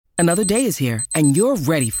Another day is here, and you're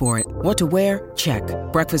ready for it. What to wear? Check.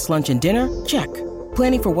 Breakfast, lunch, and dinner? Check.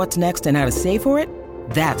 Planning for what's next and how to save for it?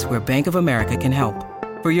 That's where Bank of America can help.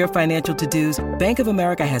 For your financial to-dos, Bank of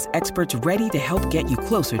America has experts ready to help get you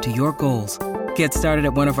closer to your goals. Get started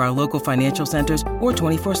at one of our local financial centers or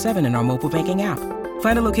 24/7 in our mobile banking app.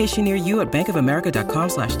 Find a location near you at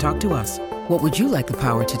bankofamerica.com/talktous. What would you like the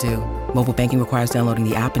power to do? Mobile banking requires downloading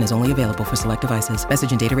the app and is only available for select devices.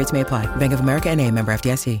 Message and data rates may apply. Bank of America N.A., member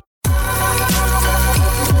FDIC.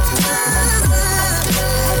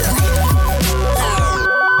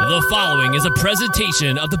 The following is a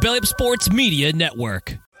presentation of the Belly Up Sports Media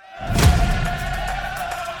Network.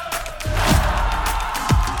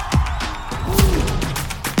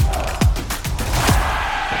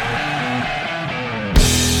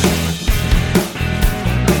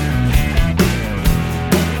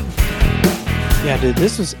 Yeah, dude,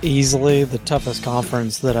 this was easily the toughest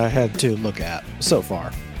conference that I had to look at so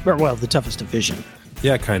far. Or, well, the toughest division.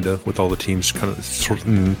 Yeah, kind of, with all the teams kind of sort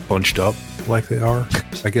of bunched up like they are.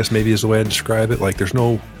 I guess maybe is the way I describe it. Like, there's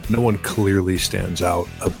no one clearly stands out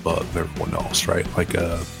above everyone else, right? Like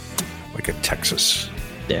a Texas.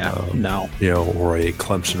 Yeah, no. Or a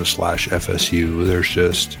Clemson / FSU. There's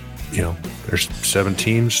just, there's 7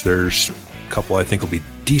 teams. There's a couple I think will be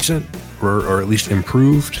decent or at least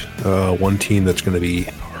improved. One team that's going to be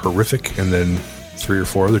horrific, and then 3 or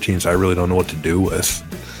 4 other teams I really don't know what to do with.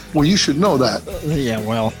 Well, you should know that. Yeah,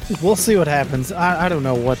 well, we'll see what happens. I don't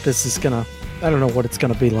know what this is gonna. I don't know what it's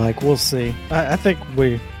gonna be like. We'll see. I think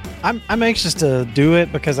I'm anxious to do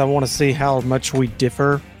it because I want to see how much we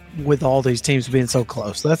differ with all these teams being so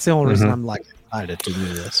close. That's the only reason I'm excited to do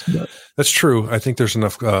this. But. That's true. I think there's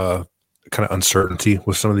enough kind of uncertainty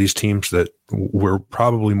with some of these teams that we're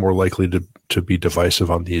probably more likely to be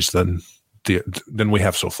divisive on these than we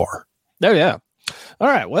have so far. Oh yeah. All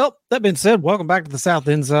right. Well, that being said, welcome back to the South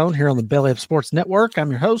End Zone here on the Belly Up Sports Network. I'm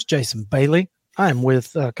your host, Jason Bailey. I am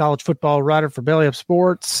with college football writer for Belly Up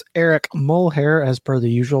Sports, Eric Mulhair, as per the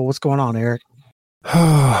usual. What's going on, Eric?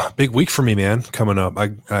 Big week for me, man, coming up.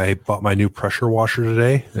 I bought my new pressure washer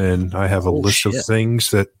today, and I have a list of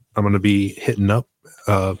things that I'm going to be hitting up,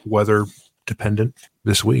 weather dependent,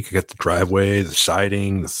 this week. I got the driveway, the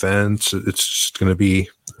siding, the fence. It's just going to be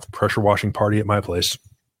a pressure washing party at my place.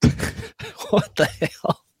 What the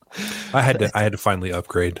hell? I had to finally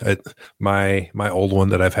upgrade. My old one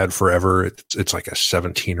that I've had forever. It's like a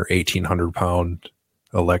 17 or 1800 pound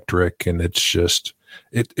electric, and it's just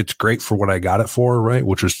it's great for what I got it for, right?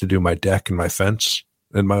 Which was to do my deck and my fence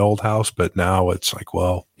in my old house. But now it's like,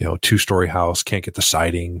 well, 2-story house, can't get the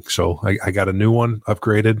siding, so I got a new one,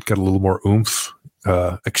 upgraded, got a little more oomph,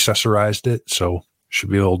 accessorized it, so should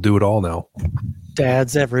be able to do it all now.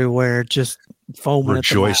 Dads everywhere, just foaming,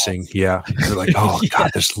 rejoicing. Yeah, they're like, oh yes.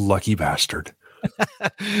 God, this lucky bastard.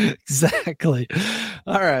 Exactly.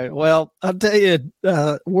 All right. Well, I'll tell you,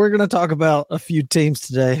 we're going to talk about a few teams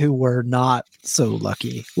today who were not so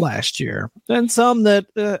lucky last year, and some that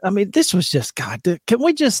this was just God. Can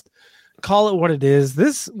we just call it what it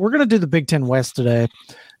is? We're going to do the Big Ten West today,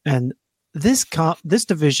 and this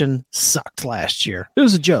division sucked last year. It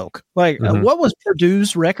was a joke. What was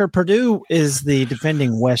Purdue's record? Purdue is the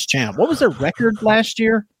defending West champ. What was their record last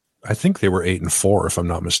year? I think they were 8-4, if I'm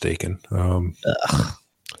not mistaken.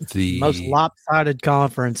 The most lopsided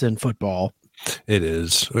conference in football. It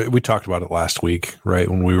is. We talked about it last week, right?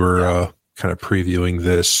 When we were kind of previewing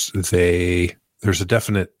this, there's a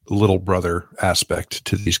definite little brother aspect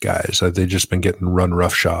to these guys. They've just been getting run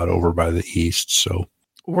roughshod over by the East. So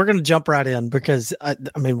we're going to jump right in because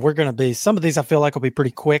we're going to be, some of these I feel like will be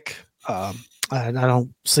pretty quick. I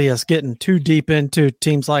don't see us getting too deep into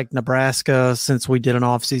teams like Nebraska since we did an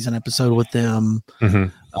off-season episode with them.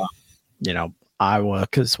 Iowa,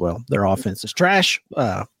 because, their offense is trash,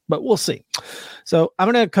 but we'll see. So I'm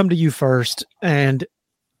going to come to you first, and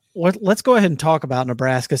let's go ahead and talk about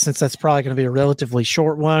Nebraska since that's probably going to be a relatively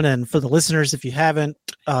short one. And for the listeners, if you haven't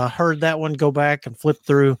heard that one, go back and flip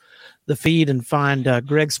through the feed and find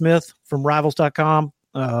Greg Smith from Rivals.com.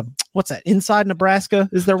 What's that? Inside Nebraska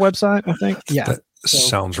is their website, I think. Yeah. That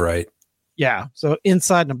sounds right. Yeah. So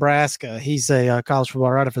Inside Nebraska, he's a college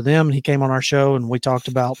football writer for them. He came on our show and we talked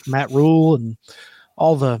about Matt Rule and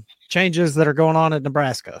all the changes that are going on at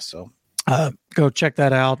Nebraska. So go check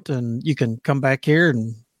that out, and you can come back here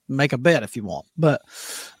and make a bet if you want. But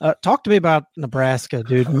talk to me about Nebraska,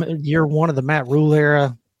 dude. Year one of the Matt Rule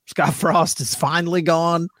era. Scott Frost is finally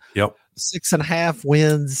gone. Yep. 6.5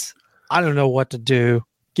 wins. I don't know what to do.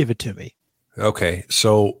 Give it to me. Okay.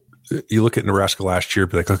 So you look at Nebraska last year,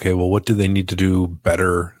 be like, okay, well, what do they need to do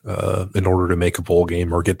better in order to make a bowl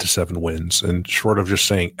game or get to 7 wins? And short of just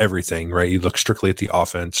saying everything, right? You look strictly at the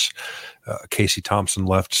offense. Casey Thompson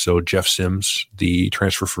left, so Jeff Sims, the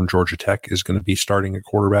transfer from Georgia Tech, is going to be starting at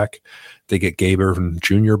quarterback. They get Gabe Irvin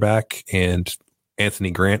Jr. back and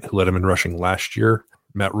Anthony Grant, who led him in rushing last year.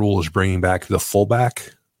 Matt Rule is bringing back the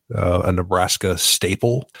fullback, a Nebraska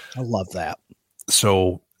staple. I love that.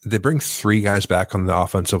 So they bring 3 guys back on the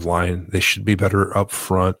offensive line. They should be better up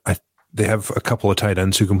front. They have a couple of tight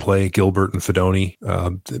ends who can play, Gilbert and Fedoni,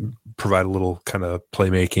 provide a little kind of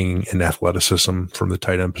playmaking and athleticism from the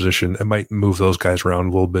tight end position. It might move those guys around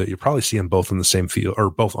a little bit. You probably see them both in the same field or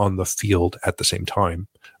both on the field at the same time.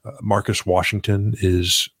 Marcus Washington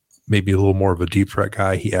is maybe a little more of a deep threat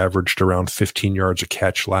guy. He averaged around 15 yards a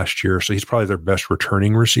catch last year, so he's probably their best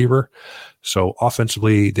returning receiver. So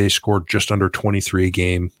offensively, they scored just under 23 a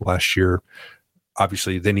game last year.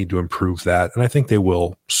 Obviously, they need to improve that, and I think they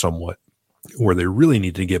will somewhat. Where they really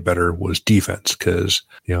need to get better was defense, because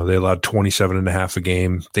they allowed 27.5 a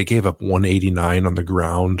game. They gave up 189 on the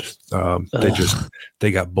ground.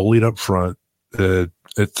 They got bullied up front. At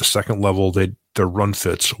the second level, their run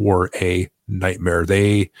fits were a nightmare.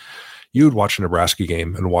 You would watch a Nebraska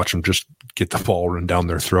game and watch them just get the ball run down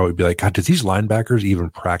their throat. You'd be like, God, did these linebackers even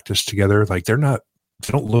practice together? Like they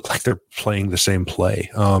don't look like they're playing the same play.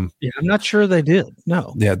 I'm not sure they did.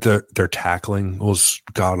 No. Yeah, their tackling was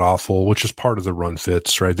god awful, which is part of the run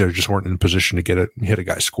fits, right? They just weren't in position to hit a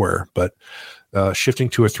guy square. But shifting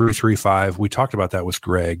to a 3-3-5, we talked about that with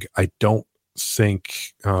Greg. I don't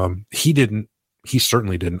think he didn't. He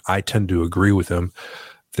certainly didn't. I tend to agree with him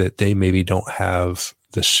that they maybe don't have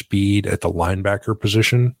the speed at the linebacker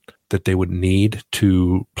position that they would need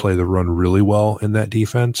to play the run really well in that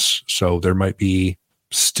defense. So there might be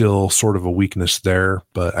still sort of a weakness there,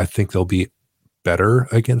 but I think they'll be better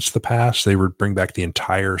against the pass. They would bring back the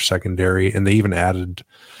entire secondary, and they even added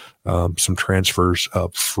some transfers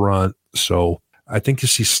up front. So I think you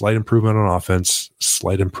see slight improvement on offense,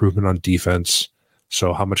 slight improvement on defense.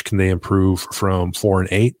 So how much can they improve from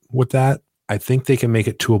 4-8 with that? I think they can make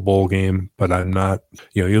it to a bowl game, but I'm not,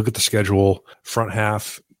 you look at the schedule, front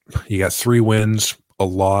half, you got 3 wins, a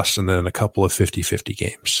loss, and then a couple of 50-50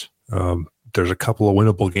 games. There's a couple of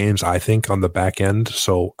winnable games, I think, on the back end.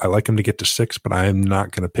 So I like them to get to 6, but I am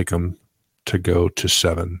not going to pick them to go to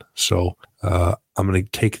 7. So I'm going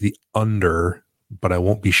to take the under, but I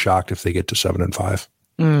won't be shocked if they get to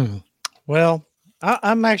 7-5. Well,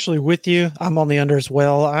 I'm actually with you. I'm on the under as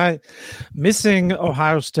well. Missing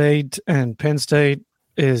Ohio State and Penn State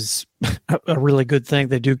is a really good thing.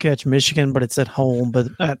 They do catch Michigan, but it's at home. But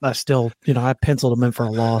I still, I penciled them in for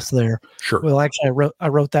a loss there. Sure. Well, actually, I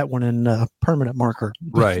wrote that one in permanent marker.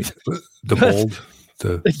 Right. The bold.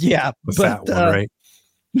 The fat one, right?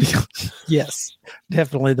 Yes,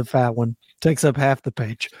 definitely the fat one. Takes up half the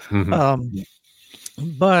page. Mm-hmm.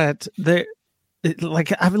 But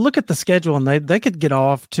I look at the schedule and they could get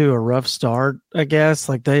off to a rough start, I guess.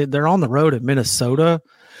 Like they're on the road at Minnesota.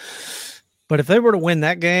 But if they were to win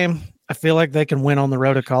that game, I feel like they can win on the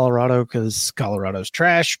road at Colorado because Colorado's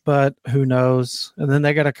trash, but who knows? And then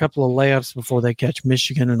they got a couple of layups before they catch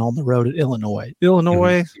Michigan and on the road at Illinois.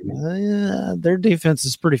 Their defense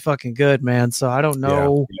is pretty fucking good, man. So I don't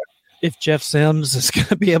know if Jeff Sims is going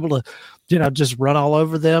to be able to, just run all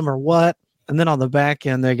over them or what. And then on the back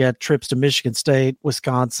end, they got trips to Michigan State,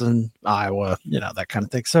 Wisconsin, Iowa, that kind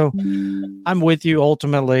of thing. So I'm with you.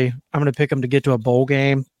 Ultimately, I'm going to pick them to get to a bowl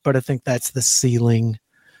game, but I think that's the ceiling.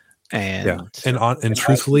 And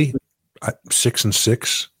truthfully,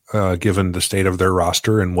 6-6, given the state of their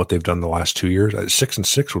roster and what they've done the last 2 years,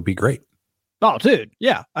 6-6 would be great. Oh, dude.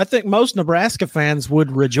 Yeah. I think most Nebraska fans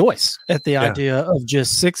would rejoice at the idea of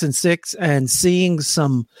just 6-6 and seeing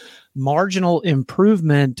some marginal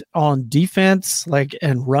improvement on defense,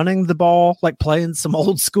 and running the ball, playing some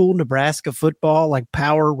old school Nebraska football,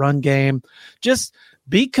 power run game. Just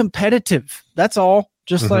be competitive. That's all.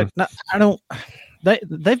 Just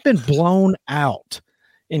they've been blown out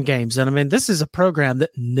in games. And I mean, this is a program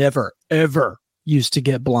that never, ever used to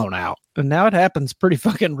get blown out. And now it happens pretty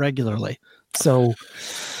fucking regularly. So,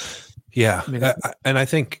 yeah. And I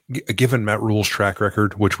think given Matt Rule's track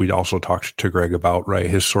record, which we also talked to Greg about, right,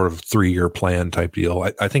 his sort of 3-year plan type deal,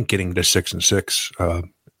 I think getting to 6-6,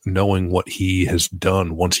 knowing what he has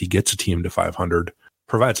done once he gets a team to 500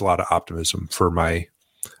 provides a lot of optimism for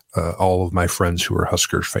all of my friends who are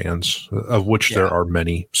Huskers fans, of which there are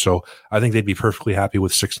many. So I think they'd be perfectly happy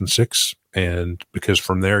with 6-6. And because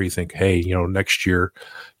from there you think, hey, next year,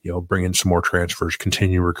 bring in some more transfers,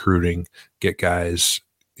 continue recruiting, get guys,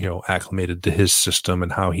 acclimated to his system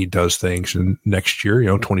and how he does things. And next year,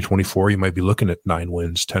 2024, you might be looking at 9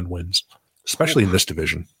 wins, 10 wins, especially in this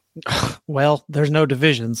division. Well, there's no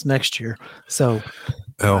divisions next year. So,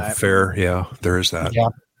 fair. Yeah, there is that. Yeah.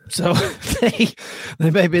 So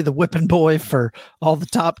they may be the whipping boy for all the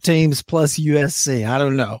top teams plus USC. I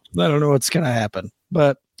don't know what's going to happen.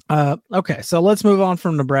 But okay, so let's move on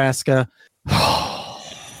from Nebraska.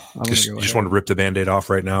 Just want to rip the Band-Aid off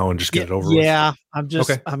right now and just get it over with. Yeah, I'm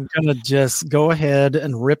going to just go ahead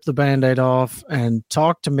and rip the Band-Aid off and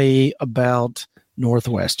talk to me about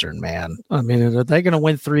Northwestern, man. I mean, are they going to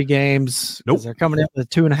win 3 games? Nope. They're coming in with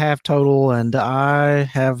 2.5 total, and I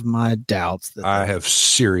have my doubts. I have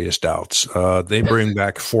serious doubts. They bring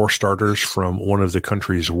back 4 starters from one of the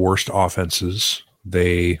country's worst offenses.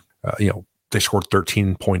 They scored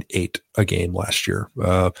 13.8 a game last year.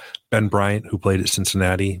 Ben Bryant, who played at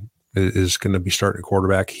Cincinnati, is going to be starting at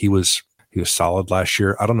quarterback. He was solid last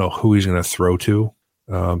year. I don't know who he's going to throw to.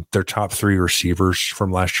 Their top 3 receivers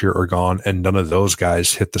from last year are gone, and none of those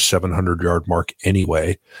guys hit the 700-yard mark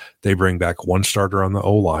anyway. They bring back 1 starter on the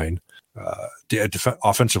O-line.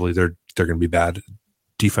 Offensively, they're going to be bad.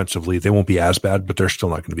 Defensively, they won't be as bad, but they're still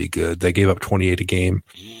not going to be good. They gave up 28 a game.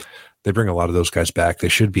 They bring a lot of those guys back. They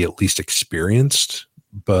should be at least experienced,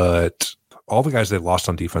 but all the guys they lost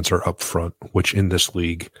on defense are up front, which in this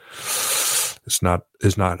league is not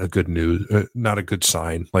a good news, not a good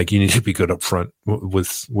sign. Like, you need to be good up front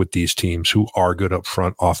with these teams who are good up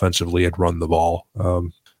front offensively and run the ball.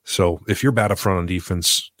 So if you're bad up front on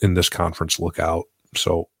defense in this conference, look out.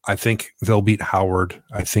 So I think they'll beat Howard.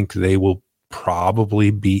 I think they will probably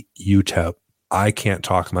beat UTEP. I can't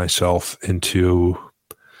talk myself into,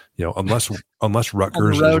 unless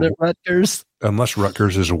Rutgers unless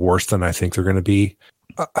Rutgers is worse than I think they're going to be.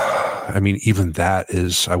 I mean, even that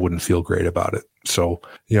is, I wouldn't feel great about it. So,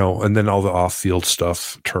 and then all the off-field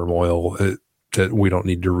stuff, turmoil that we don't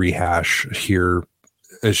need to rehash here.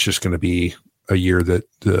 It's just going to be a year that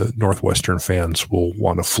the Northwestern fans will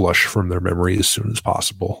want to flush from their memory as soon as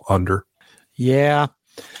possible. Yeah.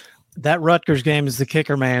 That Rutgers game is the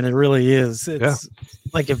kicker, man. It really is. It's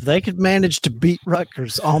like, if they could manage to beat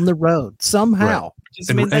Rutgers on the road somehow. Right.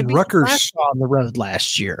 They beat Rutgers on the road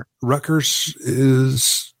last year. Rutgers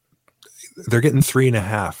they're getting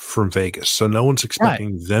 3.5 from Vegas, so no one's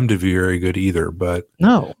expecting them to be very good either. But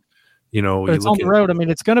no, but it's on the road. I mean,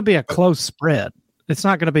 it's going to be a close spread. It's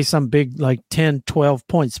not going to be some big 10, 12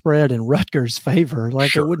 point spread in Rutgers' favor. It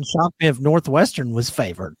wouldn't shock me if Northwestern was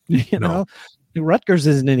favored. know, Rutgers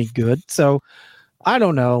isn't any good, so I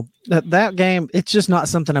don't know that game. It's just not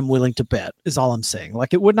something I'm willing to bet. Is all I'm saying.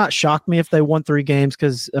 It would not shock me if they won 3 games,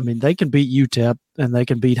 because they can beat UTEP and they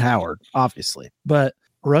can beat Howard, obviously. But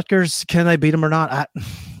Rutgers, can they beat them or not?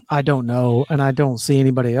 I don't know, and I don't see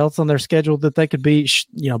anybody else on their schedule that they could beat.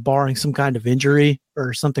 Barring some kind of injury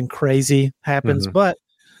or something crazy happens. Mm-hmm. But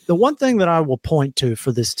the one thing that I will point to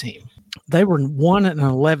for this team, they were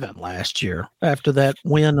 1-11 last year after that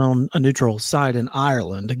win on a neutral site in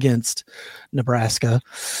Ireland against Nebraska.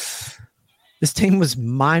 This team was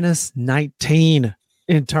minus 19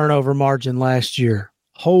 in turnover margin last year.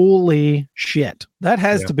 Holy shit. That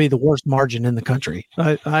has to be the worst margin in the country.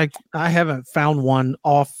 I haven't found one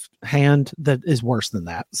offhand that is worse than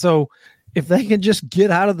that. So if they can just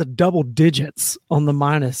get out of the double digits on the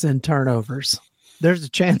minus in turnovers, there's a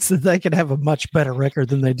chance that they could have a much better record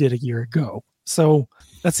than they did a year ago. So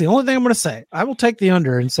that's the only thing I'm going to say. I will take the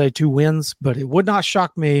under and say 2 wins, but it would not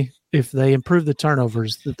shock me if they improve the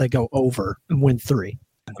turnovers that they go over and win 3.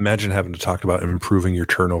 Imagine having to talk about improving your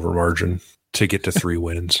turnover margin to get to 3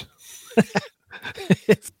 wins.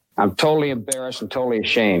 I'm totally embarrassed and totally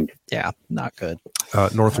ashamed. Yeah, not good.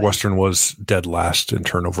 Northwestern was dead last in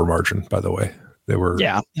turnover margin, by the way. They were.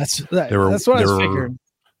 Yeah, that's what I was figuring.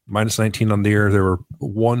 Minus 19 on the year. They were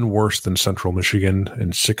 1 worse than Central Michigan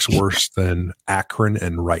and 6 worse than Akron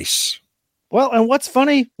and Rice. Well, and what's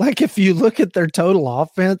funny, if you look at their total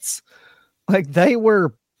offense, they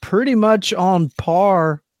were pretty much on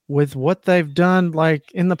par with what they've done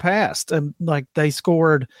in the past. And they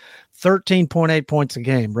scored 13.8 points a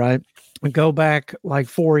game, right? And go back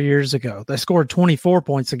 4 years ago, they scored 24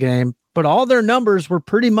 points a game, but all their numbers were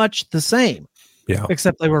pretty much the same. Yeah.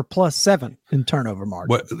 Except they were +7 in turnover margin.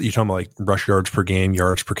 What you talking about, rush yards per game,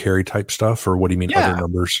 yards per carry type stuff, or what do you mean other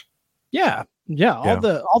numbers? Yeah. All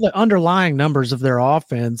the underlying numbers of their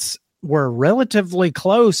offense were relatively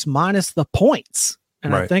close minus the points.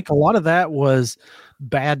 And I think a lot of that was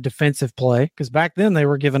bad defensive play, because back then they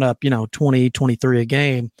were giving up, 20, 23 a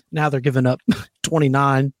game. Now they're giving up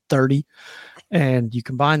 29, 30. And you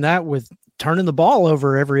combine that with turning the ball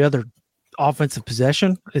over every other offensive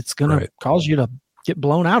possession, it's going to cause you to get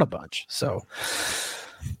blown out a bunch. So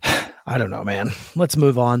I don't know, man. Let's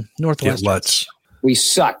move on. Northwestern. Let's. We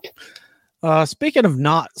sucked. Speaking of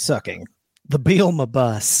not sucking, the Bielema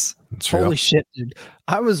bus. Holy shit, dude.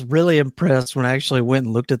 I was really impressed when I actually went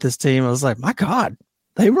and looked at this team. I was like, my God,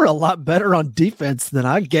 they were a lot better on defense than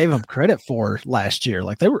I gave them credit for last year.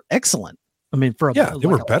 Like, they were excellent. I mean, they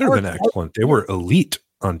were better than excellent. They were elite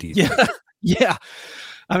on defense. Yeah.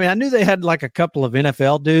 I mean, I knew they had like a couple of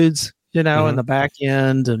NFL dudes, in the back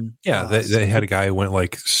end. And they had a guy who went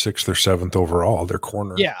like 6th or 7th overall, their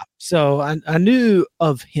corner. Yeah. So I knew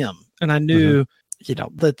of him, and I knew,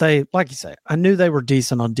 that they, like you say, I knew they were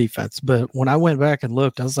decent on defense. But when I went back and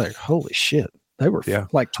looked, I was like, holy shit, they were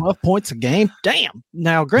like 12 points a game. Damn.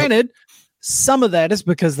 Now, granted, some of that is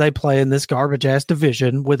because they play in this garbage ass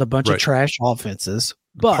division with a bunch of trash offenses.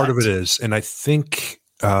 But part of it is, and I think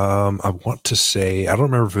I want to say, I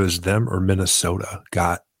don't remember if it was them or Minnesota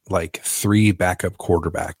got like 3 backup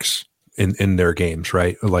quarterbacks in their games,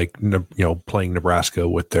 right? Like, playing Nebraska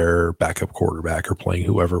with their backup quarterback or playing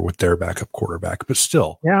whoever with their backup quarterback, but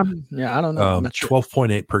still. Yeah. I don't know.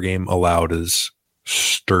 12.8 per game allowed is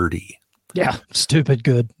sturdy. Yeah. Stupid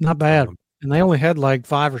good. Not bad. And they only had like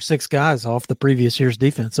 5 or 6 guys off the previous year's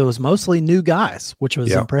defense. So it was mostly new guys, which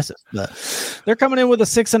was impressive. But they're coming in with a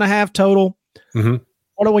 6.5 total. Mm-hmm.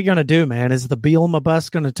 What are we going to do, man? Is the Bielema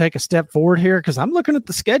bus going to take a step forward here? Because I'm looking at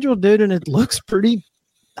the schedule, dude, and it looks pretty,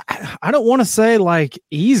 I don't want to say like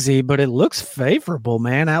easy, but it looks favorable,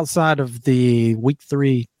 man. Outside of the week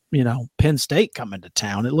 3, Penn State coming to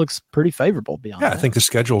town, it looks pretty favorable beyond that. I think the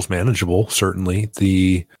schedule's manageable, certainly.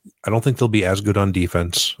 I don't think they'll be as good on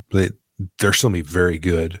defense. They're still be very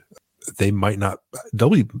good. They'll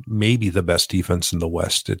be maybe the best defense in the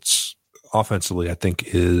West. It's offensively, I think,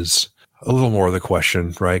 is a little more of the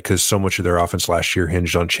question, right? Because so much of their offense last year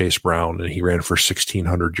hinged on Chase Brown, and he ran for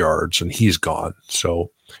 1,600 yards, and he's gone.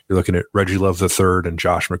 So you're looking at Reggie Love III and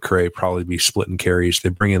Josh McCray probably be splitting carries. They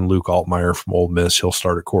bring in Luke Altmaier from Ole Miss. He'll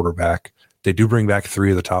start at quarterback. They do bring back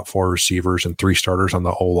 3 of the top 4 receivers and 3 starters on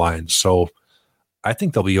the O-line. So I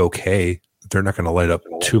think they'll be okay. They're not going to light up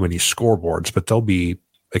too many scoreboards, but they'll be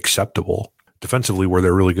acceptable. Defensively, where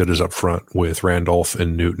they're really good is up front with Randolph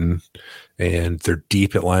and Newton, and they're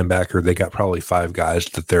deep at linebacker. They got probably 5 guys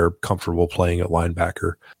that they're comfortable playing at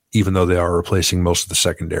linebacker, even though they are replacing most of the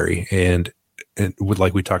secondary. And with,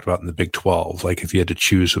 like we talked about in the Big 12, like if you had to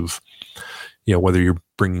choose of, whether you're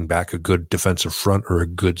bringing back a good defensive front or a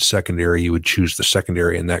good secondary, you would choose the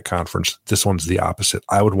secondary in that conference. This one's the opposite.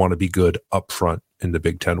 I would want to be good up front in the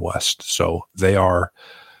Big 10 West. So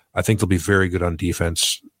I think they'll be very good on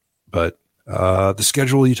defense, but the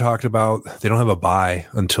schedule you talked about, they don't have a bye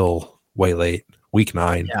until way late, week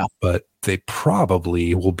 9, but they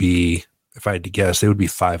probably will be, if I had to guess, they would be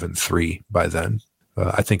 5-3 by then,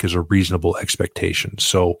 I think is a reasonable expectation.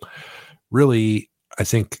 So really, I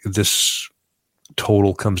think this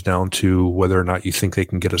total comes down to whether or not you think they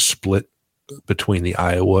can get a split between the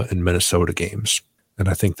Iowa and Minnesota games. And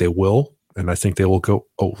I think they will, and I think they will go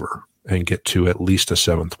over and get to at least a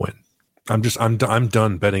 7th win. I'm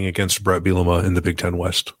done betting against Brett Bielema in the Big 10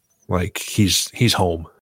 West. Like he's home.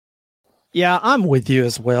 Yeah, I'm with you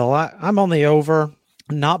as well. I'm on the over,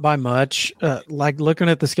 not by much. Like looking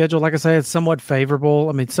at the schedule, like I say, it's somewhat favorable.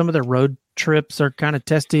 I mean, some of their road trips are kind of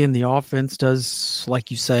testy, and the offense does,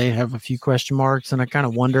 like you say, have a few question marks. And I kind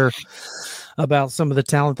of wonder about some of the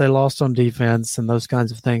talent they lost on defense and those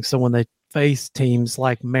kinds of things. So when they face teams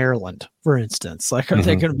like Maryland, for instance, like are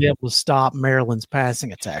they going to be able to stop Maryland's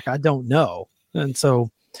passing attack? I don't know. And so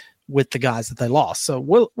with the guys that they lost, so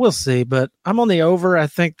we'll see. But I'm on the over. I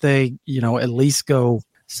think they, at least go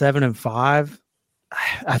 7-5.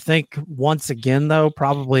 I think once again, though,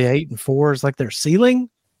 probably 8-4 is like their ceiling.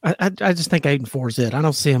 I just think 8-4 is it. I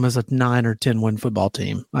don't see them as a 9 or 10 win football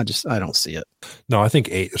team. I don't see it. No, I think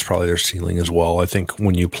 8 is probably their ceiling as well. I think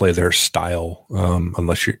when you play their style,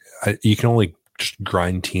 unless you can only just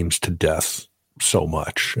grind teams to death so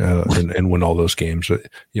much and win all those games.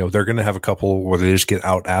 They're going to have a couple where they just get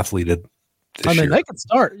out athleted. They could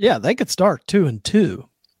start. Yeah, they could start 2-2.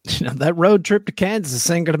 That road trip to Kansas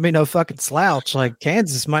ain't going to be no fucking slouch. Like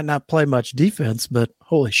Kansas might not play much defense, but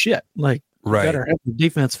holy shit, like. Right. You better have the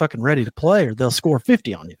defense fucking ready to play or they'll score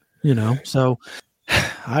 50 on you, So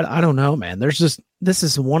I don't know, man. This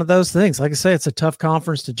is one of those things. Like I say, it's a tough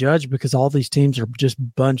conference to judge because all these teams are just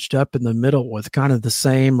bunched up in the middle with kind of the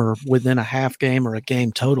same or within a half game or a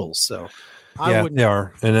game totals. So they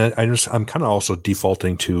are. And I'm kind of also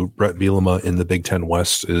defaulting to Brett Bielema in the Big 10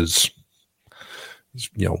 West is,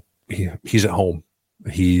 he's at home.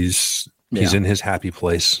 He's in his happy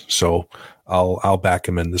place. So I'll back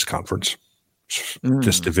him in this conference.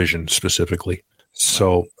 This division specifically.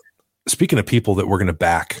 So, speaking of people that we're going to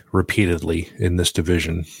back repeatedly in this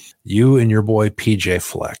division, you and your boy PJ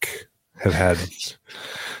Fleck have had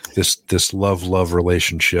this love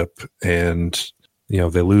relationship, and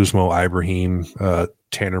they lose Mo Ibrahim.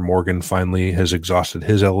 Tanner Morgan finally has exhausted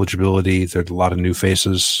his eligibility. There's a lot of new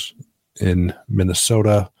faces in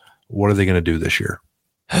Minnesota. What are they going to do this year?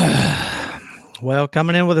 Well,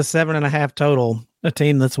 coming in with a 7.5 total, a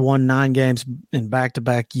team that's won 9 games in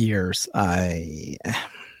back-to-back years.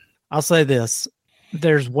 I'll say this.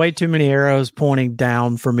 There's way too many arrows pointing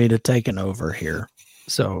down for me to take an over here.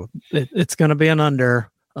 So it's going to be an under,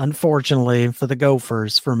 unfortunately, for the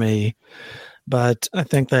Gophers for me. But I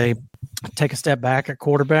think they take a step back at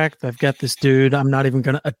quarterback. They've got this dude. I'm not even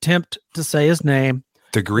going to attempt to say his name.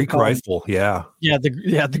 The Greek rifle, yeah.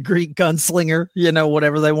 The Greek gunslinger,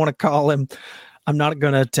 whatever they want to call him. I'm not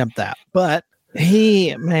going to attempt that. But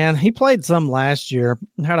he played some last year,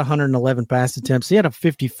 had 111 pass attempts. He had a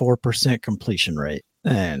 54% completion rate.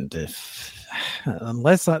 And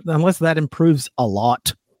unless that improves a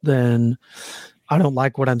lot, then I don't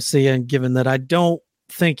like what I'm seeing, given that I don't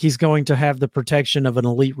think he's going to have the protection of an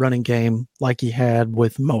elite running game like he had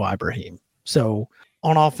with Mo Ibrahim. So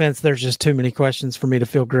on offense, there's just too many questions for me to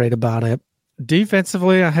feel great about it.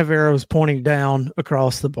 Defensively, I have arrows pointing down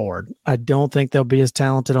across the board. I don't think they'll be as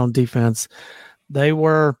talented on defense. They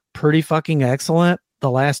were pretty fucking excellent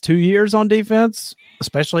the last 2 years on defense,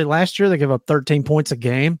 especially last year. They give up 13 points a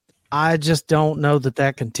game. I just don't know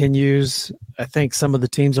that continues. I think some of the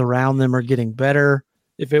teams around them are getting better.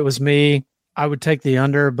 If it was me, I would take the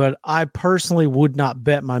under, but I personally would not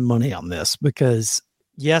bet my money on this because,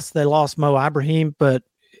 yes, they lost Mo Ibrahim, but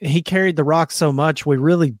he carried the rock so much, we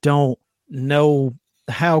really don't know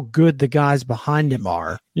how good the guys behind him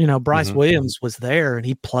are. Bryce Williams was there and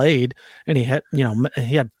he played and he had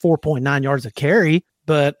 4.9 yards a carry,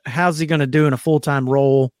 but how's he going to do in a full-time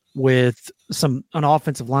role with an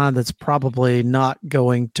offensive line that's probably not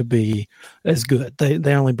going to be as good?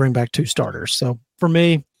 They only bring back 2 starters. So for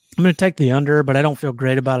me, I'm going to take the under, but I don't feel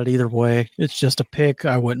great about it either way. It's just a pick.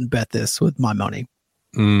 I wouldn't bet this with my money.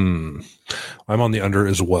 I'm on the under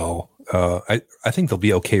as well. I think they'll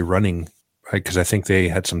be okay running because I think they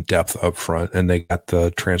had some depth up front, and they got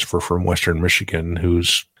the transfer from Western Michigan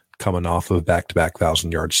who's coming off of back-to-back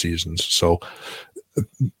 1,000-yard seasons. So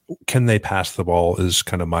can they pass the ball is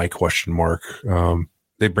kind of my question mark.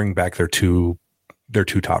 They bring back their two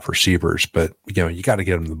top receivers, but you got to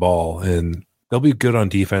get them the ball, and they'll be good on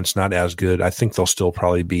defense, not as good. I think they'll still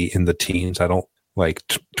probably be in the teens. I don't like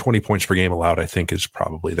 20 points per game allowed, I think is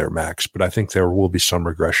probably their max, but I think there will be some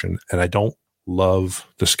regression. And I don't love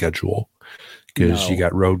the schedule because you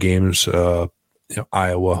got road games,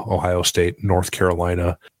 Iowa, Ohio State, North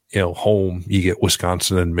Carolina, home, you get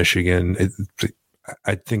Wisconsin and Michigan.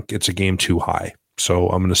 I think it's a game too high. So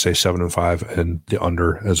I'm going to say 7-5 and the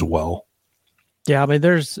under as well. Yeah. I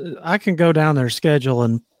mean, I can go down their schedule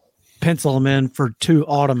and pencil them in for 2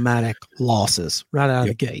 automatic losses right out of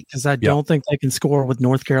the gate because I don't think they can score with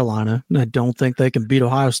North Carolina, and I don't think they can beat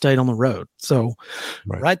Ohio State on the road. So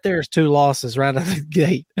right there's 2 losses right out of the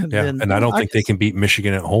gate. And I don't think they can beat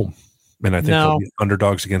Michigan at home, and I think they'll be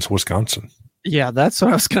underdogs against Wisconsin. Yeah, that's what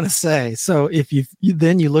I was going to say. So if you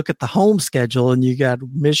look at the home schedule and you got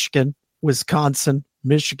Michigan, Wisconsin,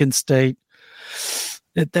 Michigan State.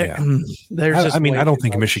 I don't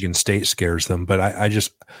think Michigan State scares them, but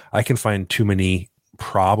I can find too many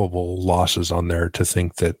probable losses on there to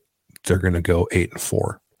think that they're going to go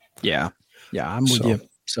 8-4. Yeah, I'm with you.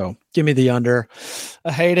 So give me the under.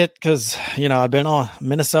 I hate it because I've been on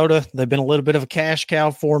Minnesota. They've been a little bit of a cash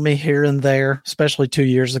cow for me here and there, especially 2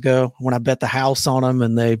 years ago when I bet the house on them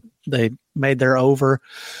and they made their over.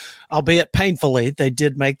 Albeit painfully, they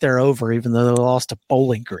did make their over, even though they lost to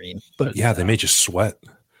Bowling Green. But yeah, they made you sweat.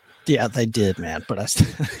 Yeah, they did, man. But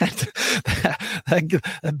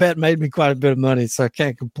that bet made me quite a bit of money, so I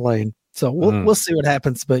can't complain. So we'll see what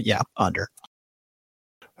happens. But yeah, under.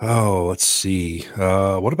 Oh, let's see.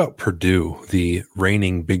 What about Purdue, the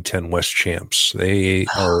reigning Big Ten West champs? They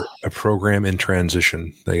are a program in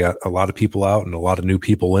transition. They got a lot of people out and a lot of new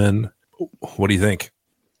people in. What do you think?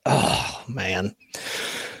 Oh, man.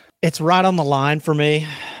 It's right on the line for me.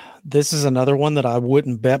 This is another one that I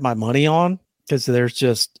wouldn't bet my money on because there's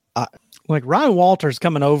just like Ryan Walters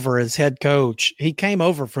coming over as head coach. He came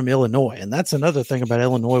over from Illinois, and that's another thing about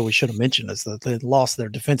Illinois we should have mentioned is that they lost their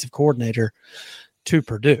defensive coordinator to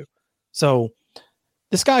Purdue. So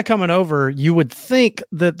this guy coming over, you would think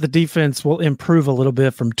that the defense will improve a little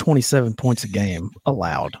bit from 27 points a game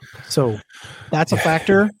allowed. So that's a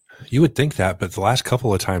factor. You would think that, but the last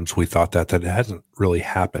couple of times we thought that it hasn't really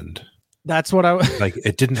happened. That's what I like.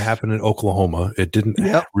 It didn't happen in Oklahoma. It didn't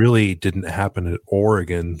Yep. really didn't happen at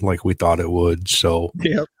Oregon like we thought it would. So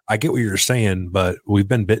Yep. I get what you're saying, but we've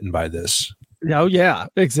been bitten by this. Oh yeah,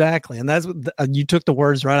 exactly. And that's what you took the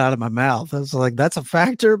words right out of my mouth. I was like, that's a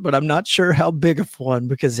factor, but I'm not sure how big of one,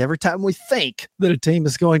 because every time we think that a team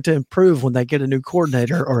is going to improve when they get a new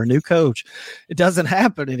coordinator or a new coach, it doesn't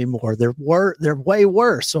happen anymore. They're way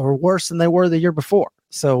worse, or worse than they were the year before.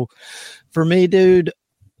 So for me, dude,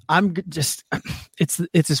 I'm just it's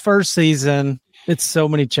his first season. It's so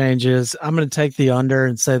many changes. I'm going to take the under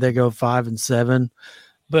and say they go 5-7.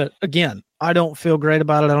 But again, I don't feel great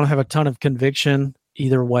about it. I don't have a ton of conviction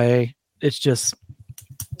either way. It's just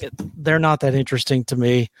they're not that interesting to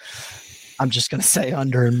me. I'm just going to say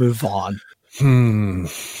under and move on.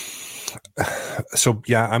 So,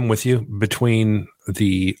 yeah, I'm with you. Between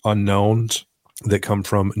the unknowns that come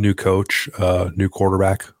from new coach, new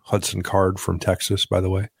quarterback, Hudson Card from Texas, by the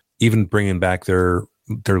way, even bringing back their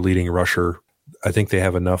leading rusher, I think they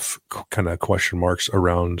have enough kind of question marks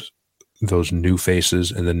around those new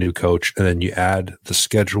faces and the new coach. And then you add the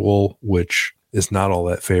schedule, which is not all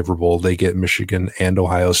that favorable. They get Michigan and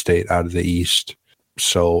Ohio State out of the East.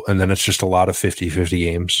 So, and then it's just a lot of 50-50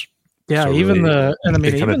 games. Yeah. So Even really,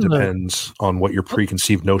 it kind of depends on what your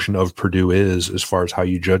preconceived notion of Purdue is as far as how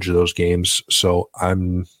you judge those games. So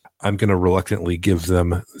I'm going to reluctantly give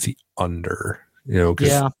them the under,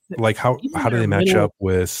 because like how do they match up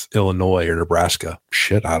with Illinois or Nebraska?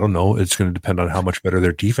 Shit, I don't know. It's going to depend on how much better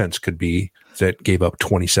their defense could be that gave up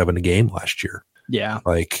 27 a game last year. Yeah.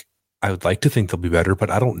 Like, I would like to think they'll be better, but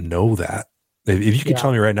I don't know that. If you could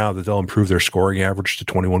tell me right now that they'll improve their scoring average to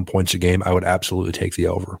 21 points a game, I would absolutely take the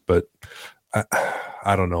over. But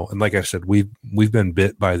I don't know. And like I said, we've been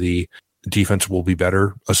bit by the defense will be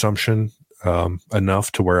better assumption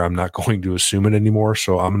enough to where I'm not going to assume it anymore.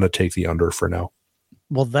 So I'm going to take the under for now.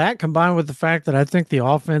 Well, that combined with the fact that I think the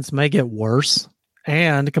offense may get worse,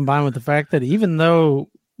 and combined with the fact that even though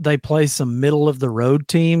they play some middle of the road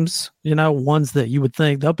teams, ones that you would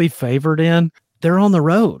think they'll be favored in, they're on the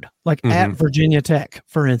road, like at Virginia Tech,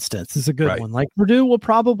 for instance, is a good one. Like Purdue will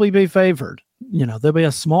probably be favored. They'll be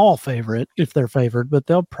a small favorite if they're favored, but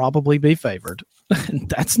they'll probably be favored.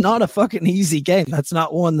 That's not a fucking easy game. That's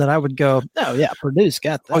not one that I would go, oh yeah, Purdue's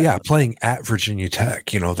got that. Oh yeah, playing at Virginia Tech,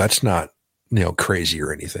 that's not, crazy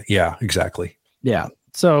or anything. Yeah, exactly. Yeah.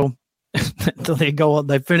 So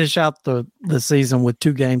they finish out the season with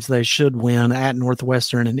 2 games they should win at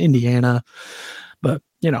Northwestern and Indiana. But,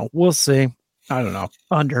 we'll see. I don't know.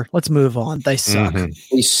 Under. Let's move on. They suck.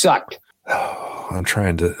 We sucked. I'm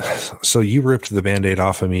trying to. So you ripped the Band-Aid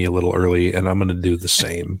off of me a little early, and I'm going to do the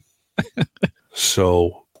same.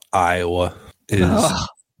 So Iowa is.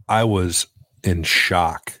 I was in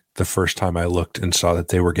shock the first time I looked and saw that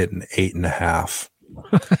they were getting 8.5.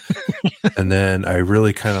 And then I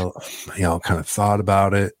really kind of thought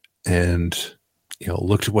about it and,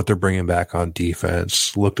 looked at what they're bringing back on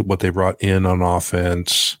defense, looked at what they brought in on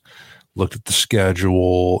offense, looked at the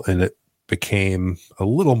schedule, and it became a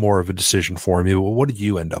little more of a decision for me. Well, what did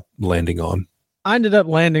you end up landing on? I ended up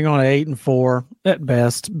landing on 8-4 at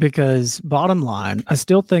best, because bottom line, I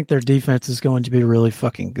still think their defense is going to be really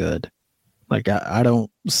fucking good. Like I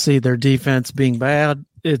don't see their defense being bad.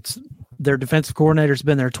 It's their defensive coordinator's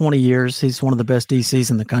been there 20 years. He's one of the best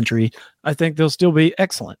DCs in the country. I think they'll still be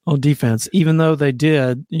excellent on defense, even though they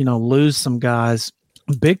did, lose some guys,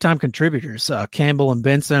 big time contributors, Campbell and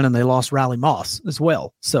Benson, and they lost Riley Moss as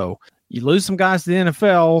well. So you lose some guys to the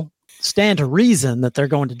NFL, stand to reason that they're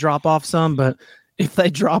going to drop off some, but if they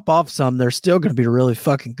drop off some, they're still going to be really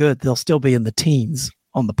fucking good. They'll still be in the teens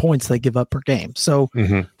on the points they give up per game. So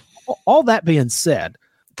all that being said,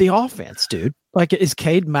 the offense, dude, like, is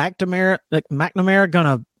Cade McNamara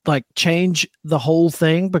going to change the whole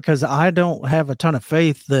thing? Because I don't have a ton of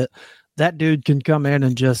faith that dude can come in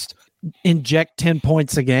and just inject 10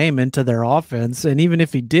 points a game into their offense. And even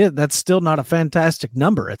if he did, that's still not a fantastic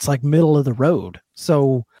number. It's like middle of the road.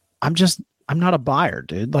 So I'm not a buyer,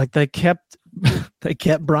 dude. Like they kept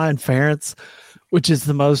Brian Ferentz, which is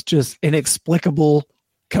the most just inexplicable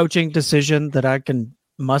coaching decision that I can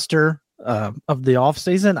muster of the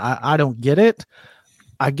offseason. I don't get it.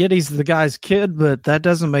 I get he's the guy's kid, but that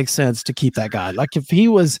doesn't make sense to keep that guy. Like if he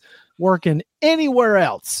was working anywhere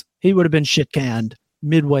else, he would have been shit canned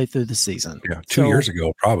midway through the season. Yeah, 2 years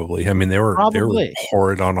ago, probably. I mean, they were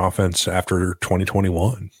horrid on offense after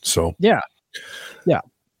 2021. So yeah.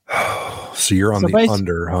 So you're on the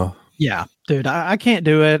under, huh? Yeah, dude, I can't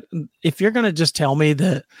do it. If you're gonna just tell me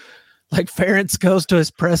that, like, Ferentz goes to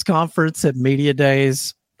his press conference at media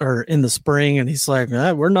days or in the spring, and he's like,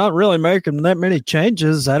 we're not really making that many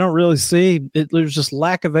changes. I don't really see it. There's just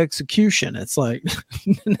lack of execution. It's like,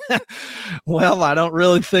 well, I don't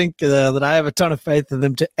really think that I have a ton of faith in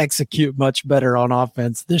them to execute much better on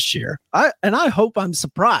offense this year. I hope I'm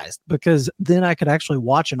surprised, because then I could actually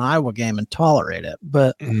watch an Iowa game and tolerate it.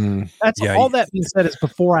 But all that being said is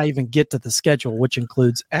before I even get to the schedule, which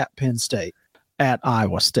includes at Penn State, at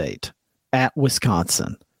Iowa State, at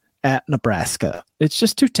Wisconsin, at Nebraska. It's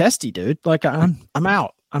just too testy, dude. Like I'm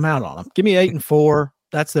out. I'm out on them. Give me 8-4.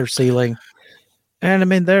 That's their ceiling. And I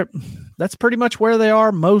mean, that's pretty much where they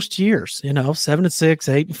are most years,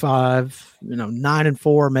 7-6, 8-5,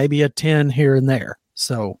 9-4, maybe a 10 here and there.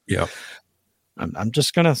 So yeah, I'm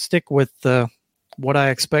just going to stick with what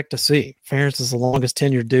I expect to see. Ferentz is the longest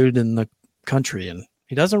tenured dude in the country, and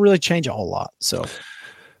he doesn't really change a whole lot. So,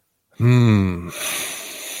 I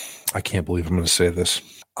can't believe I'm going to say this.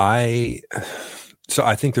 I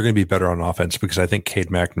think they're going to be better on offense, because I think Cade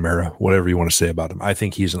McNamara, whatever you want to say about him, I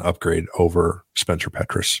think he's an upgrade over Spencer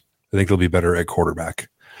Petras. I think they'll be better at quarterback.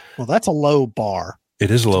 Well, that's a low bar. It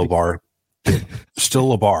is a low bar.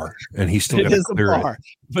 Still a bar, and he's still going to clear it.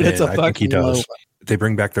 But it's a fucking I think he does. low. They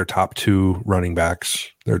bring back their top 2 running backs,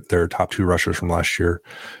 their top 2 rushers from last year.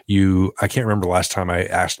 I can't remember the last time I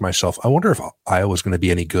asked myself, I wonder if Iowa's going to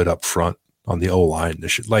be any good up front on the O-line.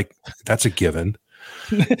 Like, that's a given.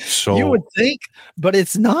 So you would think, but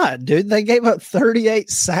it's not, dude. They gave up 38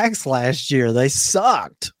 sacks last year. They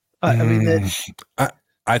sucked. I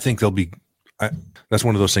think they'll be. That's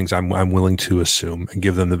one of those things I'm willing to assume and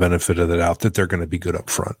give them the benefit of the doubt that they're going to be good up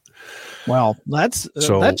front. Well, that's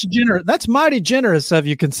generous. That's mighty generous of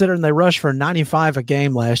you, considering they rushed for 95 a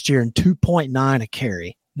game last year and 2.9 a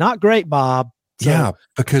carry. Not great, Bob. So, yeah,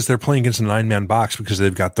 because they're playing against a 9-man box, because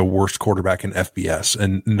they've got the worst quarterback in FBS,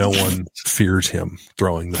 and no one fears him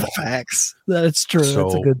throwing the ball. Facts. That's true. So,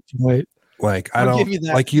 that's a good point. Like, I don't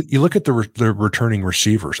like you look at the returning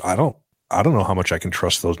receivers. I don't know how much I can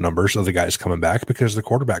trust those numbers of the guys coming back, because the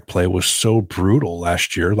quarterback play was so brutal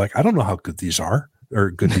last year. Like, I don't know how good these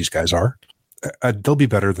guys are. They'll be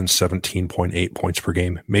better than 17.8 points per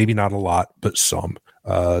game. Maybe not a lot, but some.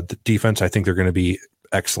 The defense, I think they're going to be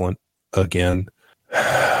excellent again.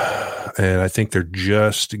 And I think they're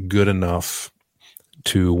just good enough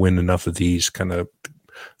to win enough of these kind of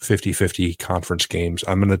 50-50 conference games.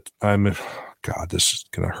 God, this is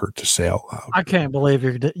going to hurt to say out loud. I can't believe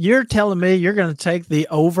you're telling me you're going to take the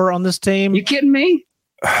over on this team. You kidding me?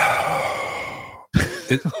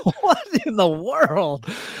 What in the world?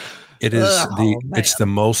 It is it's the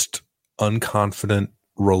most unconfident,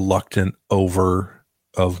 reluctant over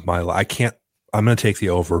of my life. I'm going to take the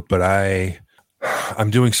over, but I'm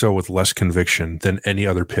doing so with less conviction than any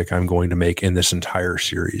other pick I'm going to make in this entire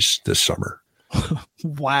series this summer.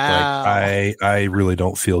 Wow. Like, I really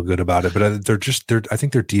don't feel good about it, but I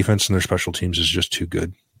think their defense and their special teams is just too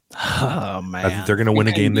good. Oh man. I think they're going to win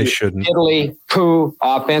a game they shouldn't. Italy poo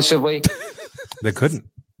offensively. They couldn't.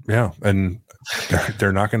 Yeah. And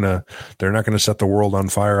they're not going to set the world on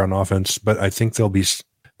fire on offense, but I think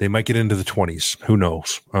they might get into the 20s. Who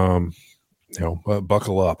knows?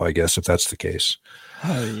 Buckle up, I guess, if that's the case.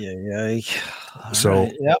 So,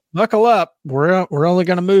 right. Yep, buckle up. We're only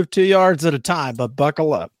going to move 2 yards at a time, but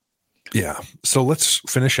buckle up. Yeah. So let's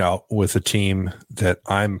finish out with a team that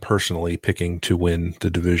I'm personally picking to win the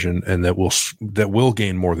division, and that will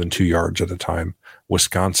gain more than 2 yards at a time.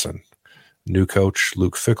 Wisconsin, new coach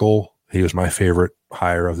Luke Fickell. He was my favorite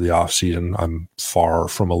hire of the offseason. I'm far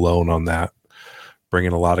from alone on that.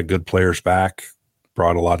 Bringing a lot of good players back,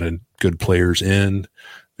 brought a lot of good players in.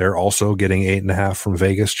 They're also getting 8.5 from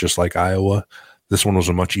Vegas, just like Iowa. This one was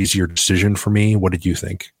a much easier decision for me. What did you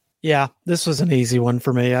think? Yeah, this was an easy one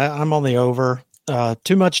for me. I'm on the over.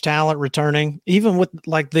 Too much talent returning. Even with,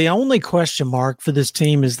 like, the only question mark for this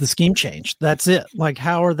team is the scheme change. That's it. Like,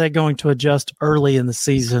 how are they going to adjust early in the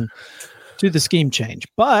season to the scheme change?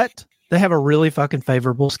 But they have a really fucking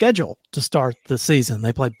favorable schedule to start the season.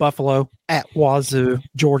 They play Buffalo, at Wazoo,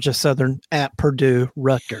 Georgia Southern, at Purdue,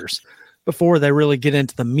 Rutgers, before they really get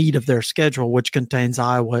into the meat of their schedule, which contains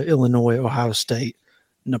Iowa, Illinois, Ohio State,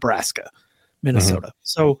 Nebraska, Minnesota. Mm-hmm.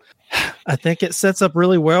 So I think it sets up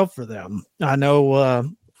really well for them. I know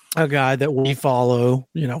a guy that we follow,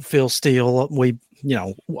 Phil Steele. We,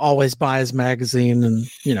 always buy his magazine and,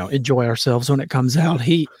 enjoy ourselves when it comes out.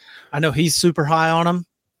 I know he's super high on him,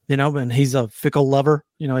 and he's a Fickell lover.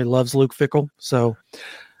 He loves Luke Fickell. So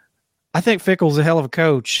I think Fickell's a hell of a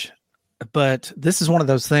coach. But this is one of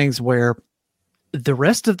those things where the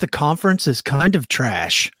rest of the conference is kind of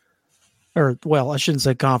trash. Or, well, I shouldn't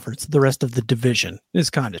say conference. The rest of the division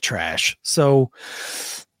is kind of trash. So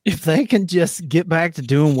if they can just get back to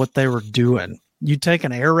doing what they were doing, you take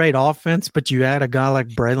an air raid offense, but you add a guy like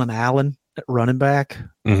Braylon Allen at running back.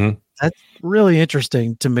 Mm-hmm. That's really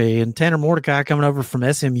interesting to me. And Tanner Mordecai coming over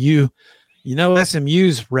from SMU. You know,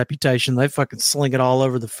 SMU's reputation, they fucking sling it all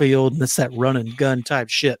over the field, and it's that run and gun type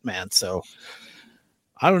shit, man. So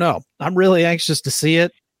I don't know. I'm really anxious to see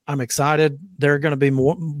it. I'm excited. They're going to be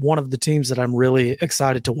one of the teams that I'm really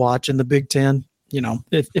excited to watch in the Big Ten, you know,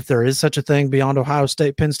 if there is such a thing beyond Ohio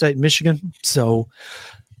State, Penn State, and Michigan. So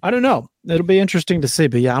I don't know. It'll be interesting to see.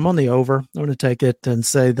 But yeah, I'm on the over. I'm going to take it and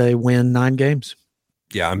say they win 9 games.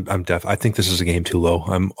 Yeah, I'm I think this is a game too low.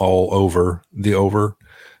 I'm all over the over.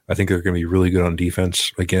 I think they're going to be really good on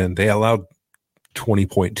defense. Again, they allowed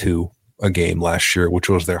 20.2 a game last year, which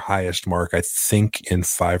was their highest mark, I think, in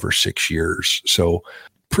 5 or 6 years. So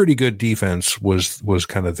pretty good defense was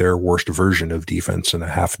kind of their worst version of defense in a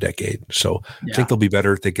half decade. So I think they'll be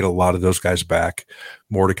better if they get a lot of those guys back.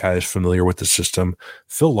 Mordecai is familiar with the system.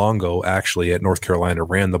 Phil Longo actually at North Carolina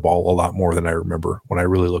ran the ball a lot more than I remember when I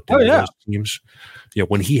really looked into those teams. You know,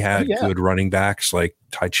 when he had good running backs like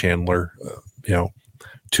Ty Chandler,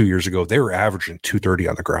 2 years ago, they were averaging 230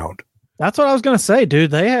 on the ground. That's what I was going to say,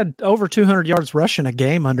 dude. They had over 200 yards rushing a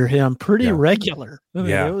game under him, pretty regular. I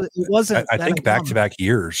mean, it wasn't. I think back-to-back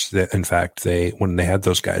years that, in fact, when they had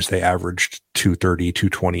those guys, they averaged 230,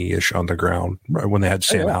 220-ish on the ground. When they had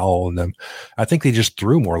Sam Howell and them, I think they just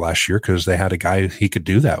threw more last year because they had a guy he could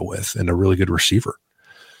do that with and a really good receiver.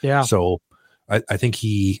 Yeah. So I think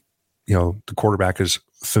the quarterback is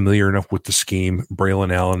familiar enough with the scheme.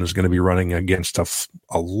 Braylon Allen is going to be running against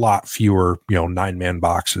a lot fewer, 9-man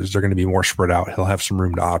boxes. They're going to be more spread out. He'll have some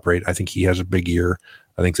room to operate. I think he has a big year.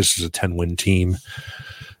 I think this is a 10-win team,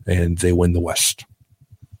 and they win the West.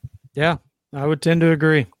 Yeah, I would tend to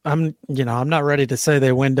agree. I'm not ready to say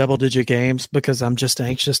they win double-digit games because I'm just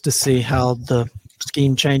anxious to see how the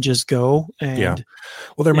scheme changes go. And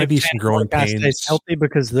well, there might be some growing pains. Stays healthy,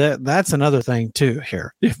 because that's another thing too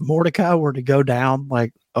here. If Mordecai were to go down,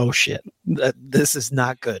 like, oh shit, this is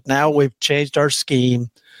not good. Now we've changed our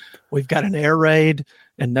scheme. We've got an air raid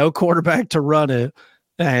and no quarterback to run it.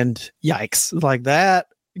 And yikes, like that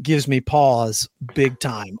gives me pause big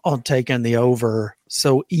time on taking the over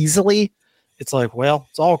so easily. It's like, well,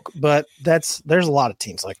 it's all, but there's a lot of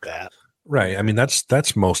teams like that. Right. I mean,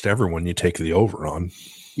 that's most everyone you take the over on.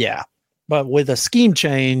 Yeah. But with a scheme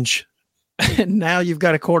change, and now you've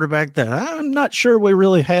got a quarterback that I'm not sure we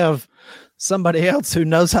really have somebody else who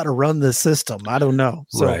knows how to run this system. I don't know.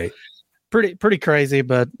 So right. Pretty crazy.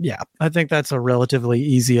 But yeah, I think that's a relatively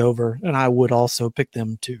easy over. And I would also pick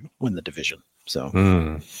them to win the division. So.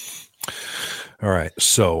 All right.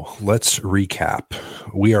 So let's recap.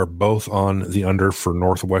 We are both on the under for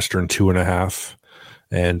Northwestern 2.5.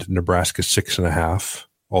 and Nebraska 6.5,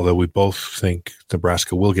 although we both think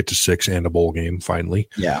Nebraska will get to 6 and a bowl game finally.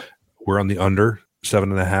 Yeah. We're on the under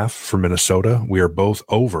 7.5 for Minnesota. We are both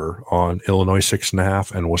over on Illinois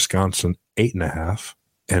 6.5 and Wisconsin 8.5.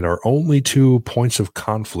 And our only 2 points of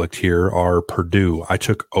conflict here are Purdue. I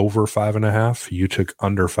took over 5.5. You took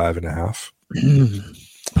under 5.5.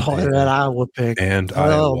 That Iowa pick. And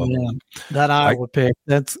Iowa. Man. That Iowa pick.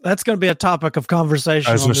 That's going to be a topic of conversation.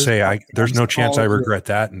 I was going to say, there's no chance I regret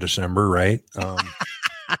that in December, right?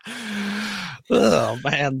 Oh,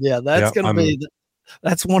 man. Yeah, that's going to be –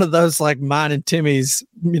 that's one of those like mine and Timmy's,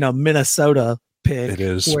 Minnesota pick. It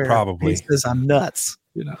is, probably. He says I'm nuts,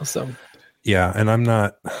 so. Yeah, and I'm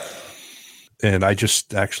not – and I just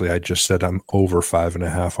said I'm over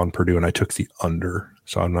 5.5 on Purdue, and I took the under.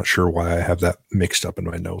 So I'm not sure why I have that mixed up in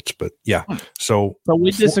my notes, but yeah. So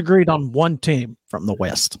we disagreed on one team from the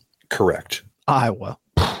West. Correct. Iowa.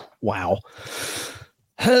 Wow.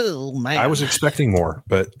 Oh man. I was expecting more,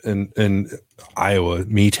 but in Iowa,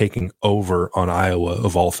 me taking over on Iowa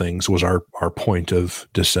of all things was our point of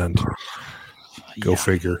descent. Go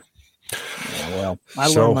figure. Yeah, well, I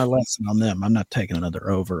learned my lesson on them. I'm not taking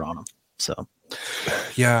another over on them. So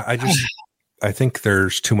yeah, I think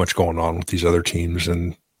there's too much going on with these other teams,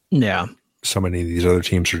 and so many of these other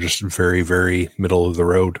teams are just very, very middle of the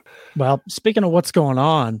road. Well, speaking of what's going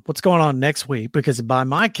on next week, because by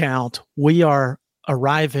my count, we are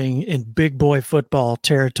arriving in big boy football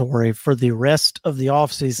territory for the rest of the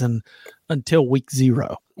offseason until week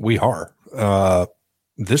 0. We are.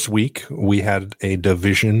 This week, we had a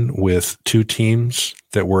division with 2 teams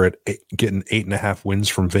that were getting 8.5 wins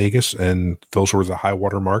from Vegas, and those were the high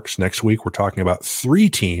water marks. Next week, we're talking about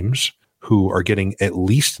 3 teams who are getting at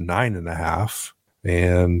least 9.5,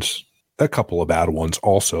 and a couple of bad ones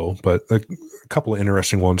also, but a couple of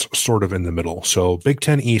interesting ones sort of in the middle. So Big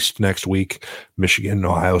Ten East next week, Michigan,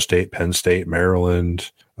 Ohio State, Penn State,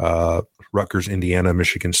 Maryland, Rutgers, Indiana,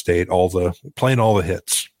 Michigan State, playing all the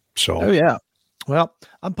hits. So, oh yeah. Well,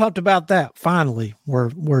 I'm pumped about that. Finally,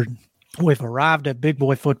 we've arrived at big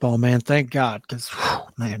boy football, man. Thank God, because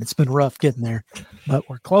man, it's been rough getting there. But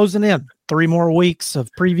we're closing in 3 more weeks of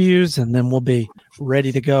previews, and then we'll be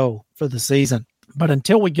ready to go for the season. But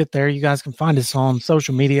until we get there, you guys can find us on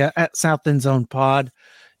social media at South End Zone Pod.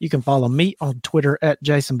 You can follow me on Twitter at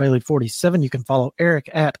Jason Bailey 47. You can follow Eric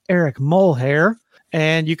at Eric Mulhair.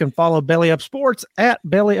 And you can follow Belly Up Sports at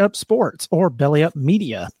Belly Up Sports or Belly Up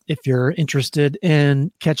Media if you're interested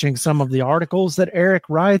in catching some of the articles that Eric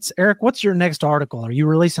writes. Eric, what's your next article? Are you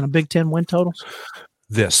releasing a Big Ten win totals?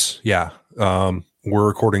 Yeah. We're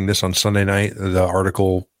recording this on Sunday night. The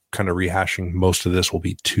article kind of rehashing most of this will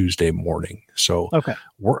be Tuesday morning. So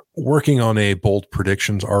we're working on a bold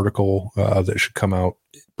predictions article that should come out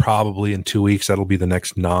probably in 2 weeks. That'll be the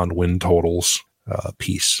next non-win totals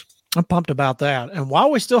piece. I'm pumped about that. And while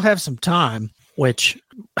we still have some time, which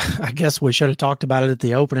I guess we should have talked about it at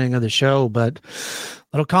the opening of the show, but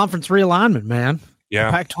little conference realignment, man. Yeah.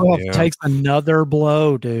 Pac-12 takes another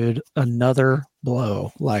blow, dude. Another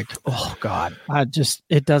blow. Like, oh God,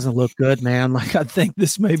 it doesn't look good, man. Like, I think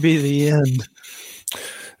this may be the end.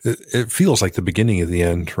 It feels like the beginning of the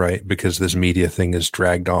end, right? Because this media thing is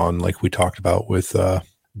dragged on, like we talked about with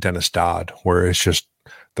Dennis Dodd, where it's just,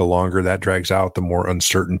 the longer that drags out, the more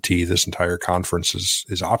uncertainty this entire conference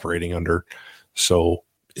is operating under. So,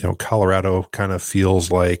 Colorado kind of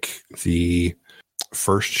feels like the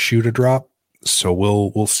first shoe to drop. So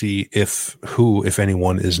we'll see if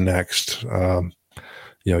anyone is next. You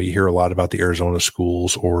hear a lot about the Arizona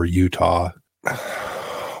schools or Utah.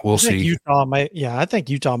 We'll see. I think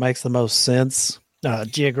Utah makes the most sense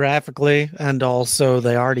geographically, and also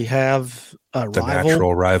they already have a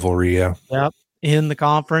natural rivalry. Yeah. Yep. In the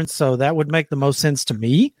conference. So that would make the most sense to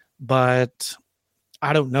me, but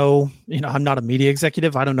I don't know, I'm not a media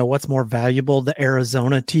executive. I don't know what's more valuable, the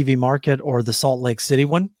Arizona TV market or the Salt Lake City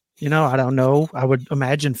one. I don't know. I would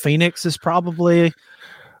imagine Phoenix is probably a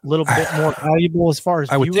little bit more valuable as far as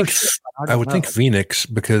I would think Phoenix,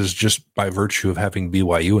 because just by virtue of having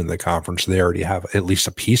BYU in the conference, they already have at least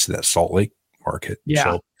a piece of that Salt Lake market.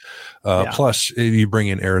 Yeah. So, plus, if you bring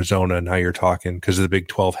in Arizona, now you're talking, because the Big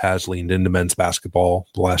 12 has leaned into men's basketball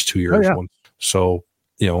the last 2 years. Oh, yeah. So,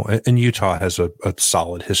 and Utah has a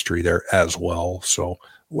solid history there as well. So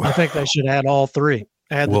I think they should add all three.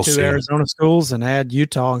 Add the two Arizona schools and add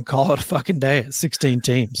Utah and call it a fucking day at 16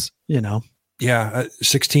 teams, Yeah,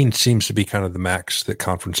 16 seems to be kind of the max that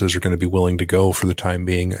conferences are going to be willing to go for the time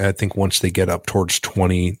being. I think once they get up towards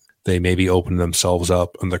 20, they maybe open themselves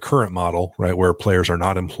up in the current model, right, where players are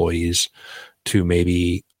not employees, to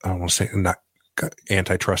maybe, I don't want to say not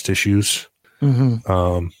antitrust issues.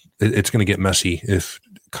 Mm-hmm. It's going to get messy if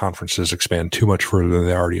conferences expand too much further than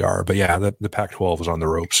they already are. But yeah, the Pac-12 is on the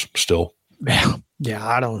ropes still. Yeah,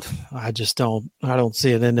 I don't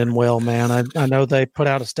see it ending well, man. I know they put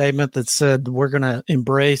out a statement that said we're going to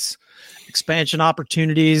embrace expansion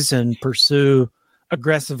opportunities and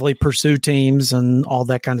aggressively pursue teams and all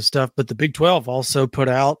that kind of stuff. But the Big 12 also put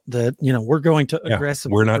out that, we're going to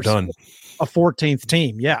aggressively. We're not done. A 14th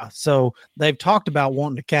team. Yeah. So they've talked about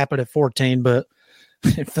wanting to cap it at 14, but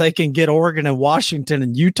if they can get Oregon and Washington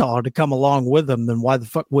and Utah to come along with them, then why the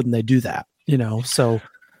fuck wouldn't they do that? So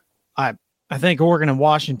I think Oregon and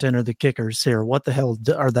Washington are the kickers here. What the hell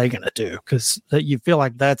are they going to do? Because you feel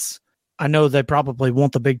like I know they probably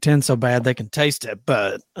want the Big Ten so bad they can taste it,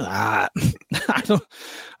 but I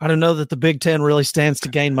don't know that the Big Ten really stands to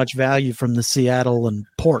gain much value from the Seattle and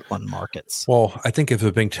Portland markets. Well, I think if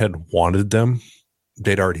the Big Ten wanted them,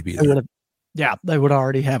 they'd already be there. They would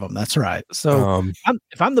already have them. That's right. So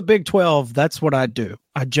if I'm the Big 12, that's what I do.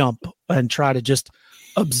 I jump and try to just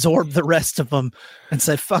absorb the rest of them and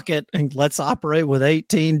say, fuck it, and let's operate with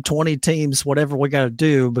 18, 20 teams, whatever we got to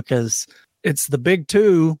do, because it's the Big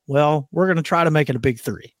Two. Well, we're going to try to make it a Big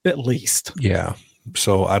Three, at least. Yeah.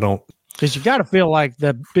 So because you got to feel like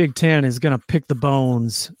the Big Ten is going to pick the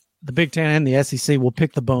bones. The Big Ten and the SEC will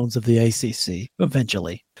pick the bones of the ACC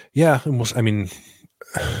eventually. Yeah.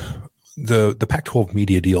 The Pac-12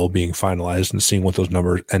 media deal being finalized and seeing what those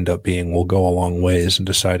numbers end up being will go a long ways in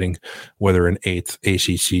deciding whether an 8th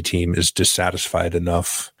ACC team is dissatisfied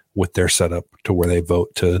enough with their setup to where they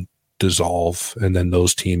vote to dissolve. And then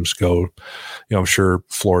those teams go, I'm sure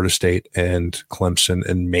Florida State and Clemson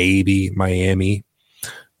and maybe Miami.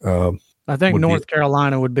 I think North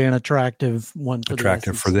Carolina would be an attractive one. For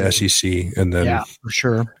the SEC. And then, yeah, for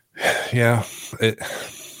sure. Yeah.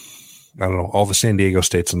 I don't know. All the San Diego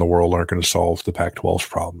states in the world aren't going to solve the Pac-12's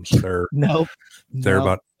problems. They're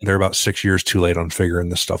about 6 years too late on figuring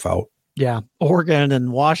this stuff out. Yeah, Oregon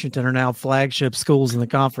and Washington are now flagship schools in the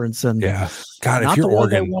conference, and yeah, God, if you're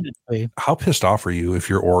Oregon, how pissed off are you if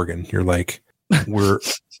you're Oregon? You're like, we're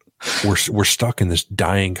stuck in this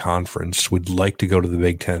dying conference. We'd like to go to the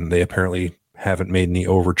Big Ten. They apparently haven't made any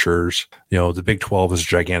overtures. The Big 12 is a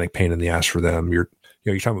gigantic pain in the ass for them. You're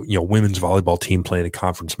talking about, women's volleyball team playing a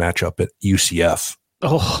conference matchup at UCF.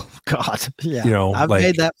 Oh God. Yeah. I've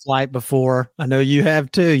made that flight before. I know you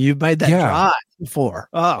have too. You've made that drive before.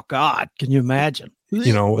 Oh God. Can you imagine?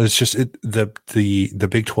 It's just the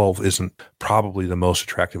Big 12 isn't probably the most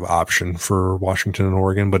attractive option for Washington and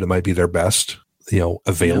Oregon, but it might be their best,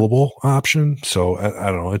 available option. So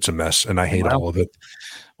I don't know. It's a mess and I hate all of it.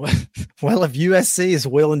 Well, if USC is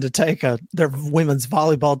willing to take their women's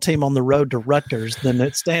volleyball team on the road to Rutgers, then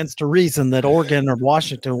it stands to reason that Oregon or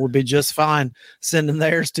Washington would be just fine sending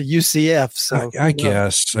theirs to UCF. So I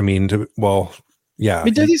guess. I mean, yeah.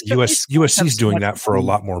 USC's doing that for a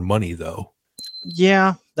lot more money, though.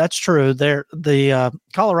 Yeah, that's true. The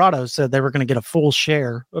Colorado said they were going to get a full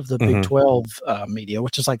share of the Big 12 media,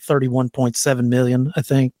 which is like $31.7 million, I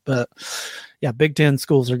think. But yeah, Big Ten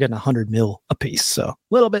schools are getting $100 million a piece, so a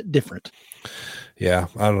little bit different. Yeah,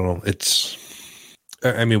 I don't know.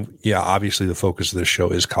 Obviously the focus of this show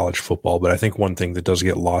is college football, but I think one thing that does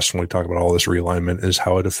get lost when we talk about all this realignment is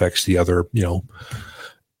how it affects the other,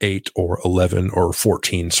 8 or 11 or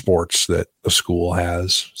 14 sports that a school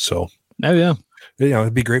has. So,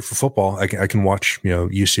 it'd be great for football. I can watch,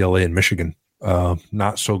 UCLA and Michigan.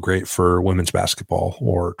 Not so great for women's basketball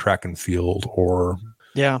or track and field or.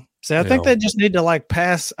 Yeah. See, I think they just need to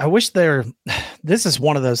pass. I wish this is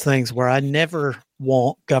one of those things where I never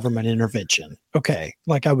want government intervention. Okay.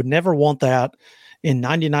 I would never want that in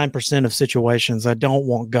 99% of situations. I don't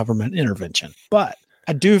want government intervention, but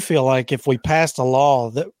I do feel like if we passed a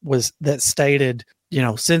law that stated,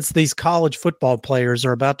 since these college football players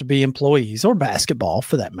are about to be employees or basketball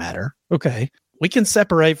for that matter, okay, we can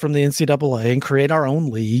separate from the NCAA and create our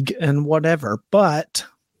own league and whatever, but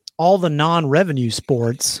all the non-revenue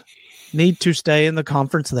sports need to stay in the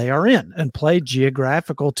conference they are in and play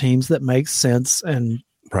geographical teams that make sense. And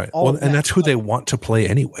right. Well, and that's who they want to play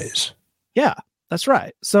anyways. Yeah, that's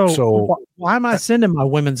right. So why am I sending my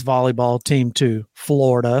women's volleyball team to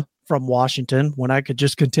Florida from Washington when I could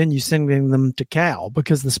just continue sending them to Cal?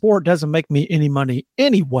 Because the sport doesn't make me any money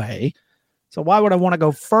anyway. So why would I want to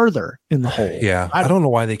go further in the hole? Yeah. I don't know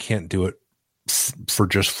why they can't do it for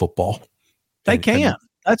just football. They can.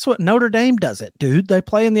 That's what Notre Dame does it, dude. They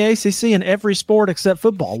play in the ACC in every sport except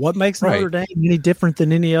football. What makes Notre Dame any different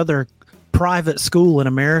than any other private school in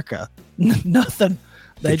America? Nothing.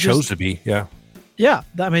 They chose to be. Yeah. Yeah.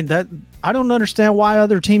 I mean, I don't understand why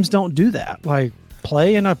other teams don't do that.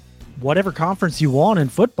 Play in whatever conference you want in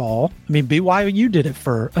football. I mean, BYU did it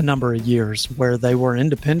for a number of years where they were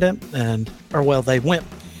independent they went,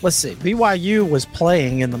 let's see, BYU was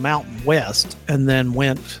playing in the Mountain West and then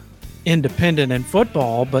went independent in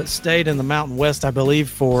football, but stayed in the Mountain West, I believe,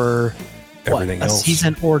 for everything else, a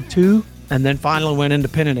season or two, and then finally went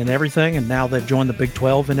independent in everything, and now they've joined the Big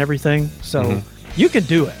 12 and everything. So you can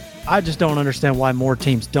do it. I just don't understand why more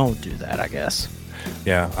teams don't do that, I guess.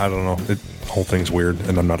 Yeah, I don't know. The whole thing's weird,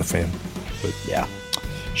 and I'm not a fan. But yeah,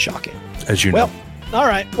 shocking. As you know. All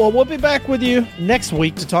right. Well, we'll be back with you next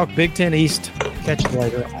week to talk Big Ten East. Catch you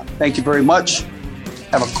later. Thank you very much.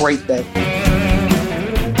 Have a great day.